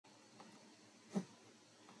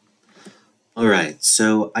All right,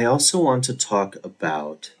 so I also want to talk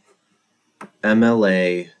about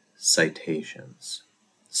MLA citations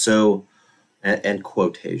and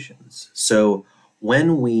quotations. So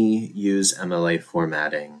when we use MLA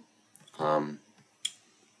formatting, or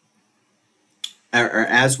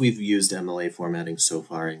as we've used MLA formatting so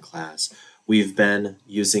far in class, we've been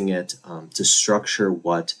using it to structure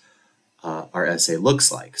what our essay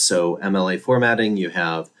looks like. So MLA formatting, you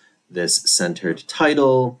have this centered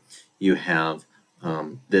title, you have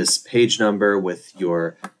this page number with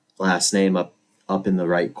your last name up in the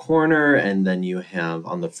right corner, and then you have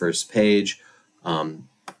on the first page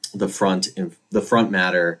the front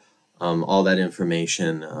matter, all that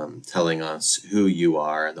information telling us who you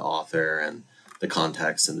are, the author, and the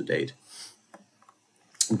context and the date.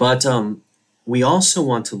 But we also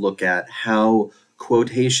want to look at how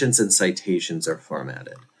quotations and citations are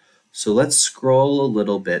formatted. So let's scroll a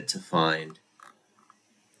little bit to find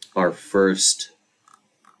our first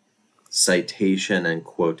citation and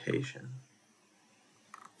quotation.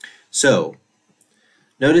 So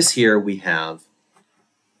notice here we have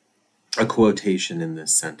a quotation in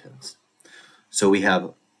this sentence. So we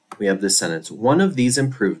have this sentence: one of these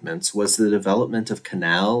improvements was the development of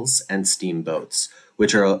canals and steamboats,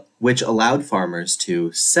 which allowed farmers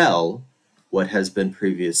to sell what has been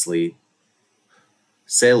previously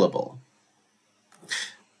saleable.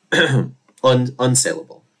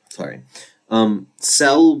 Unsaleable, sorry.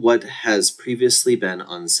 Sell what has previously been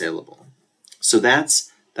unsaleable. So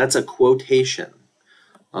that's a quotation.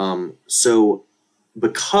 So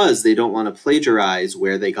because they don't want to plagiarize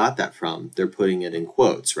where they got that from, they're putting it in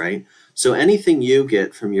quotes, right? So anything you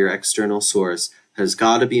get from your external source has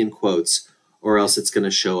got to be in quotes, or else it's going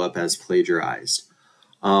to show up as plagiarized.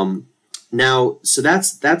 Now, so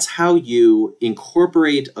that's how you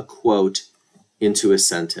incorporate a quote into a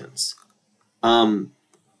sentence.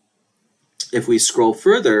 If we scroll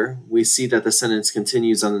further, we see that the sentence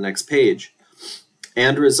continues on the next page,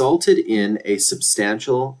 and resulted in a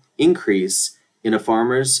substantial increase in a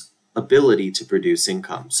farmer's ability to produce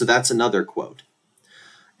income. So that's another quote.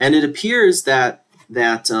 And it appears that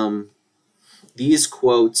these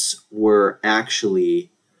quotes were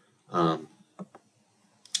actually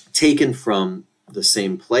taken from the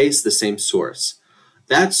same place, the same source.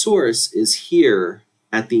 That source is here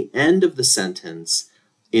at the end of the sentence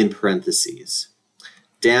in parentheses,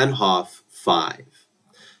 Danhoff 5.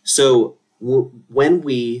 So when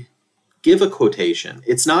we give a quotation,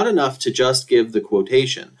 it's not enough to just give the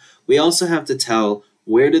quotation. We also have to tell,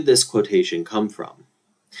 where did this quotation come from?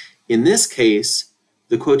 In this case,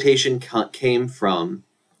 the quotation came from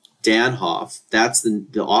Danhoff. That's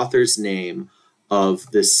the author's name of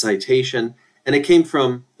this citation, and it came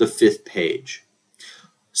from the 5th page.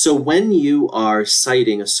 So when you are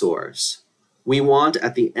citing a source, we want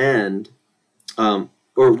at the end, or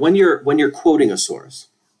when you're quoting a source,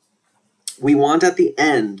 we want at the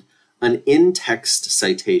end an in-text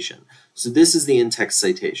citation. So this is the in-text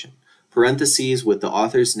citation, parentheses with the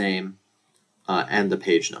author's name and the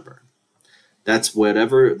page number. That's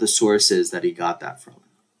whatever the source is that he got that from.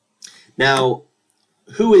 Now,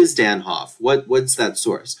 who is Danhoff? What's that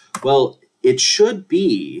source? Well, it should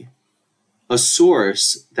be a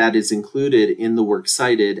source that is included in the works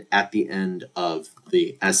cited at the end of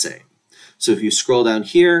the essay. So if you scroll down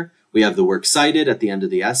here, we have the works cited at the end of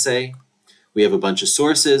the essay. We have a bunch of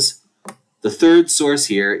sources. The third source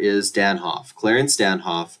here is Danhoff, Clarence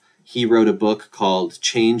Danhoff. He wrote a book called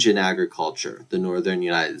Change in Agriculture, the Northern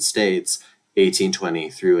United States, 1820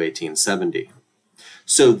 through 1870.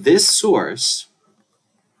 So this source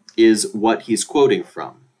is what he's quoting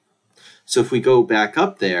from. So if we go back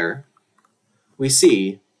up there, we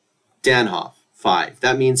see Danhoff 5.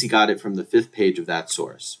 That means he got it from the 5th page of that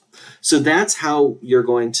source. So that's how you're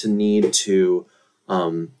going to need to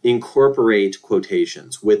incorporate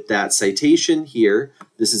quotations with that citation here.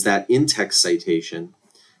 This is that in-text citation.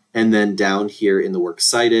 And then down here in the works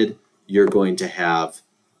cited, you're going to have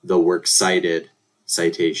the works cited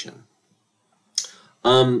citation.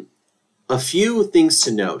 A few things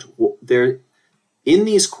to note. In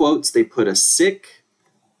these quotes, they put a sick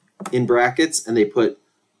in brackets and they put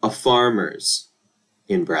a farmer's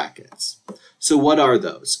in brackets. So what are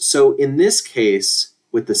those? So in this case,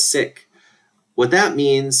 with the sick, what that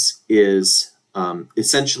means is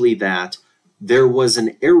essentially that there was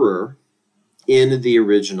an error in the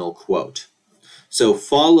original quote. So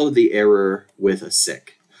follow the error with a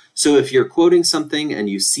sick. So if you're quoting something and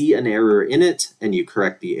you see an error in it and you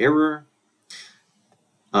correct the error,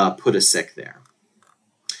 put a sick there.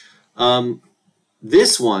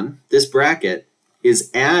 This bracket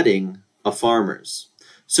is adding a farmer's.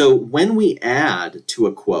 So when we add to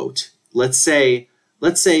a quote let's say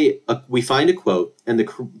we find a quote, and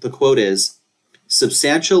the quote is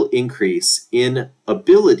substantial increase in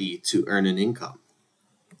ability to earn an income.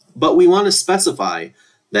 But we want to specify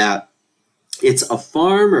that it's a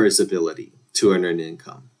farmer's ability to earn an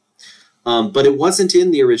income. But it wasn't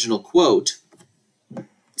in the original quote,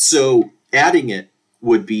 so adding it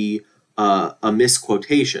would be a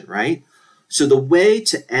misquotation, right? So the way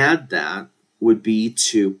to add that would be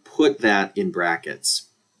to put that in brackets.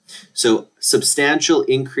 So substantial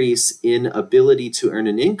increase in ability to earn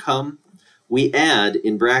an income, we add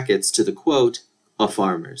in brackets to the quote, a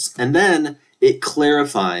farmer's. And then it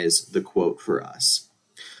clarifies the quote for us.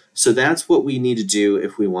 So that's what we need to do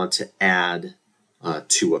if we want to add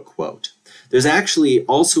to a quote. There's actually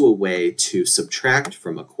also a way to subtract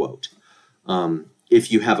from a quote.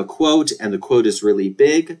 If you have a quote and the quote is really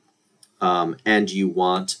big and you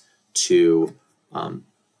want to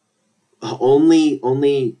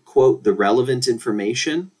only quote the relevant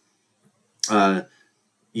information,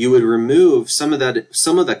 you would remove some of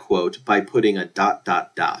that quote by putting a ... The ...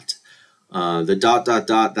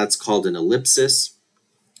 that's called an ellipsis,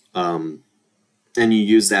 and you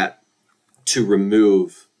use that to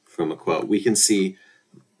remove from a quote. We can see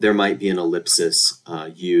there might be an ellipsis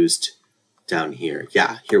used down here.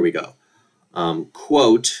 Yeah, here we go.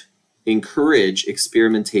 Quote, encourage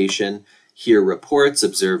experimentation, hear reports,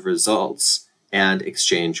 observe results, and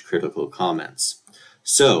exchange critical comments.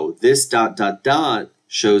 So this ...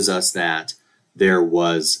 shows us that there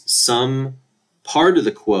was some part of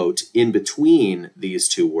the quote in between these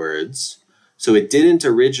two words. So it didn't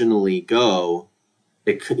originally go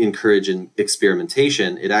encourage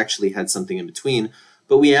experimentation. It actually had something in between,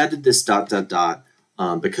 but we added this ...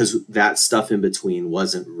 because that stuff in between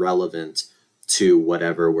wasn't relevant to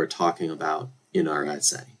whatever we're talking about in our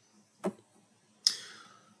essay.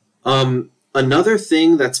 Another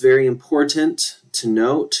thing that's very important to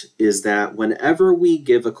note is that whenever we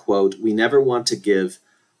give a quote, we never want to give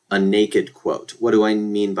a naked quote. What do I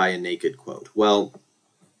mean by a naked quote? Well,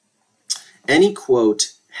 any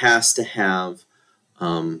quote has to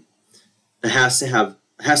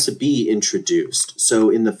be introduced. So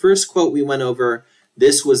in the first quote we went over,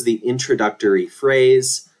 this was the introductory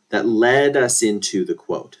phrase that led us into the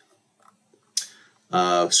quote.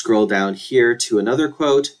 Scroll down here to another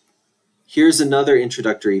quote. Here's another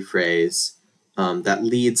introductory phrase that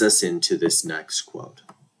leads us into this next quote.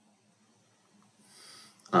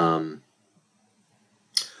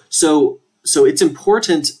 So it's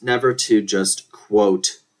important never to just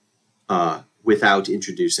quote without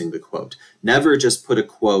introducing the quote. Never just put a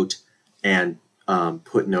quote and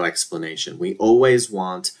put no explanation. We always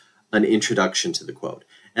want an introduction to the quote.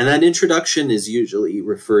 And that introduction is usually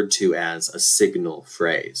referred to as a signal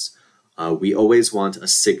phrase. We always want a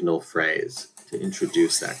signal phrase to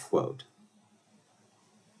introduce that quote.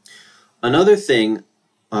 Another thing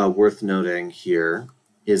worth noting here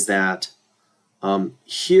is that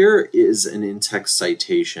here is an in-text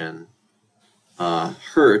citation,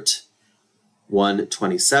 Hurt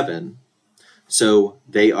 127. So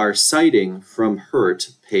they are citing from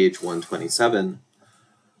Hurt, page 127.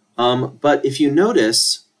 But if you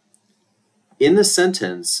notice, in the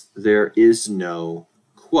sentence, there is no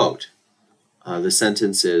quote. The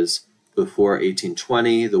sentence is, before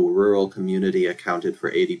 1820, the rural community accounted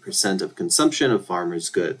for 80% of consumption of farmers'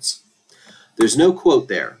 goods. There's no quote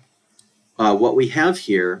there. What we have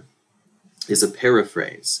here is a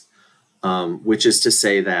paraphrase, which is to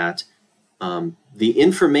say that the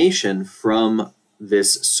information from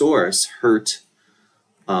this source, Hurt,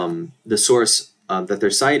 the source that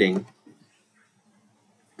they're citing,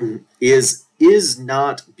 is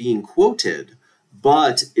not being quoted,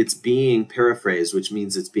 but it's being paraphrased, which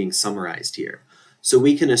means it's being summarized here. So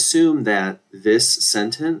we can assume that this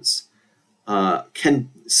sentence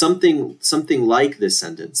something like this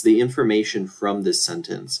sentence, the information from this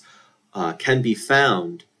sentence, can be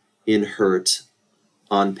found in Hurt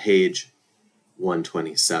on page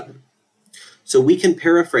 127. So we can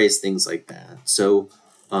paraphrase things like that. So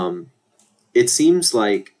it seems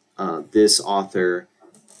like this author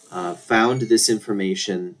found this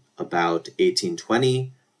information about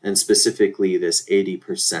 1820, and specifically this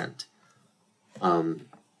 80%.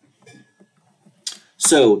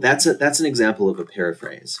 So that's an example of a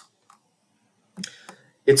paraphrase.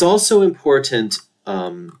 It's also important,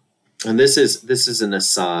 and this is an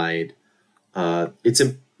aside.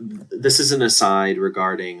 This is an aside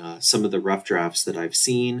regarding some of the rough drafts that I've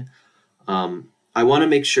seen. I want to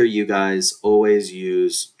make sure you guys always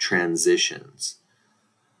use transitions.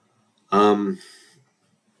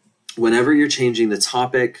 Whenever you're changing the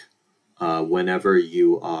topic, whenever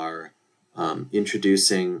you are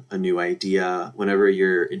introducing a new idea, whenever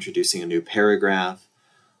you're introducing a new paragraph,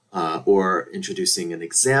 or introducing an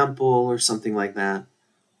example or something like that,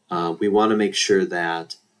 we want to make sure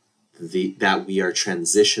that we are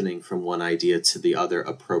transitioning from one idea to the other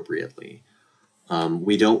appropriately.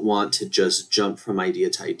 We don't want to just jump from idea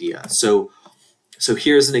to idea. So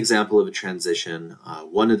here's an example of a transition.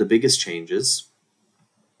 One of the biggest changes.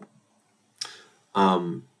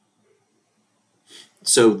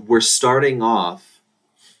 So we're starting off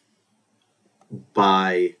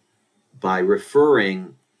by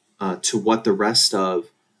referring to what the rest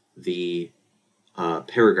of the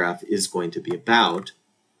paragraph is going to be about,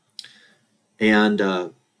 and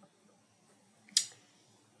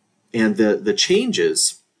the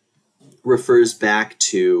changes refers back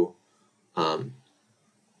to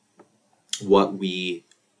what we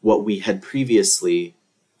had previously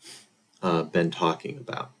been talking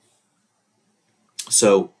about.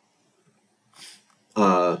 So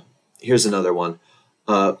here's another one.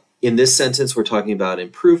 In this sentence, we're talking about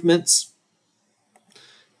improvements.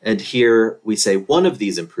 And here we say one of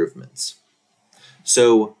these improvements.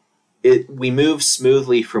 So we move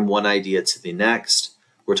smoothly from one idea to the next.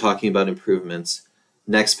 We're talking about improvements.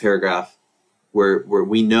 Next paragraph, where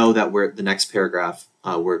we know that the next paragraph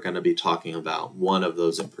we're going to be talking about one of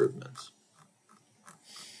those improvements.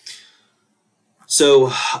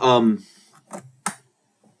 So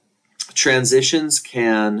transitions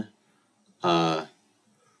can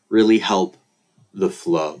really help the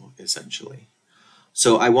flow, essentially.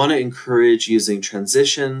 So I want to encourage using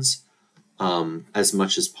transitions as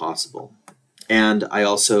much as possible. And I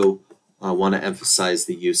also want to emphasize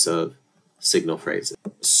the use of signal phrases.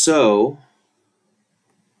 So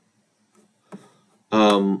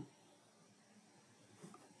I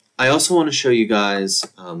also want to show you guys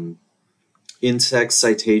in-text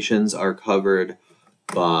citations are covered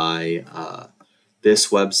by this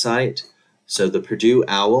website. So the Purdue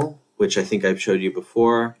OWL, which I think I've showed you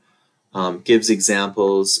before, gives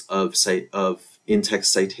examples of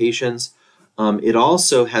in-text citations. It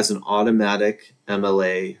also has an automatic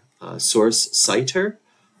MLA source citer,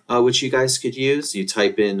 which you guys could use. You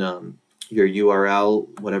type in your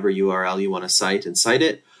URL, whatever URL you want to cite, and cite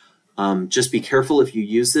it. Just be careful if you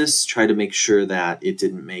use this. Try to make sure that it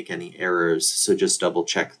didn't make any errors, so just double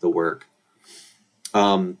check the work.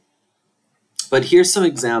 But here's some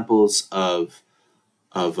examples of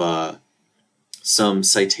some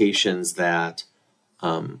citations that,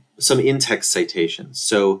 some in-text citations.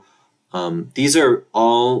 So these are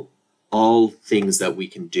all things that we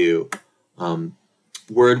can do.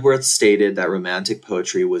 Wordsworth stated that romantic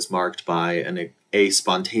poetry was marked by a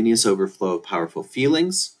spontaneous overflow of powerful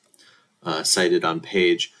feelings, cited on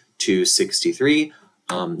page 263.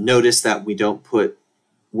 Notice that we don't put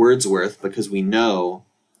Wordsworth because we know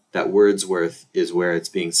that Wordsworth is where it's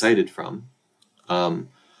being cited from.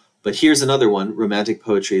 But here's another one. Romantic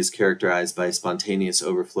poetry is characterized by a spontaneous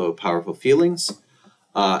overflow of powerful feelings.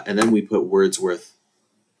 And then we put Wordsworth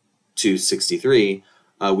 263.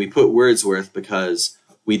 We put Wordsworth because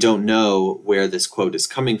we don't know where this quote is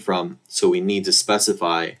coming from, so we need to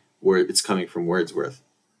specify where it's coming from Wordsworth.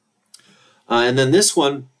 And then this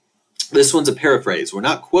one's a paraphrase. We're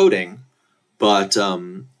not quoting, but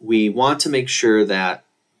we want to make sure that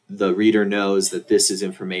the reader knows that this is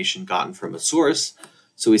information gotten from a source.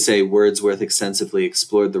 So we say Wordsworth extensively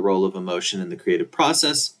explored the role of emotion in the creative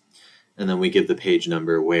process, and then we give the page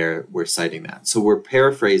number where we're citing that. So we're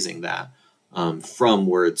paraphrasing that from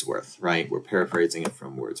Wordsworth, right? We're paraphrasing it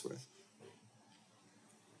from Wordsworth.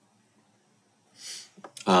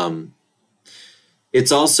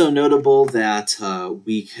 It's also notable that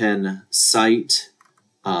we can cite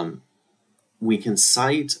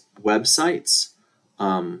websites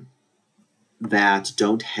that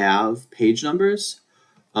don't have page numbers.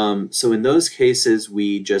 So in those cases,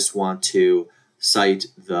 we just want to cite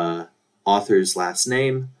the author's last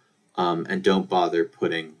name and don't bother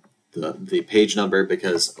putting the page number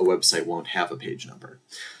because a website won't have a page number.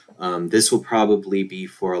 This will probably be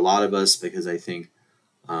for a lot of us because I think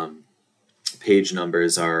page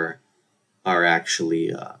numbers are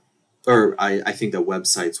actually, I think that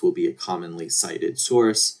websites will be a commonly cited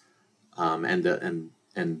source, and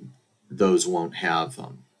those won't have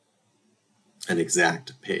an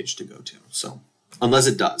exact page to go to. So unless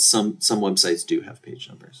it does, some websites do have page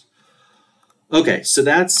numbers. Okay, so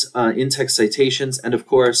that's in-text citations, and of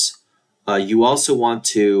course, you also want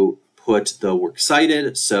to put the work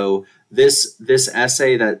cited. So this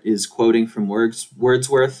essay that is quoting from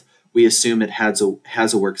Wordsworth, we assume it has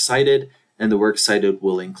a work cited, and the work cited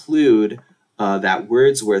will include that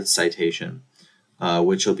Wordsworth citation,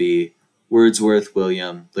 which will be Wordsworth,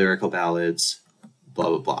 William, Lyrical Ballads,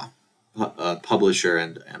 blah, blah, blah. Publisher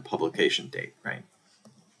and publication date, right?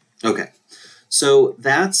 Okay, so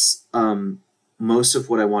that's most of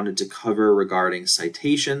what I wanted to cover regarding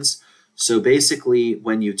citations. So basically,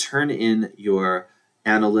 when you turn in your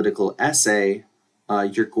analytical essay,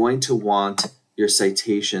 you're going to want your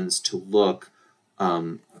citations to look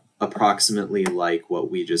approximately like what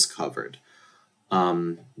we just covered.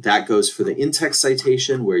 That goes for the in-text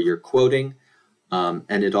citation where you're quoting,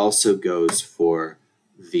 and it also goes for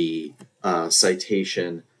the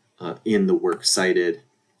citation in the work cited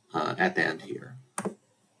at the end here.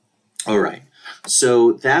 All right,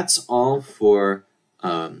 so that's all for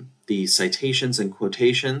the citations and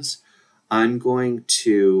quotations. I'm going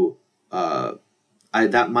to,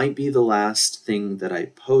 that might be the last thing that I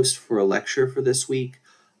post for a lecture for this week.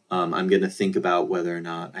 I'm going to think about whether or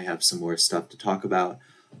not I have some more stuff to talk about.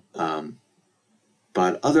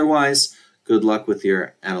 But otherwise, good luck with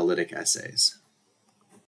your analytic essays.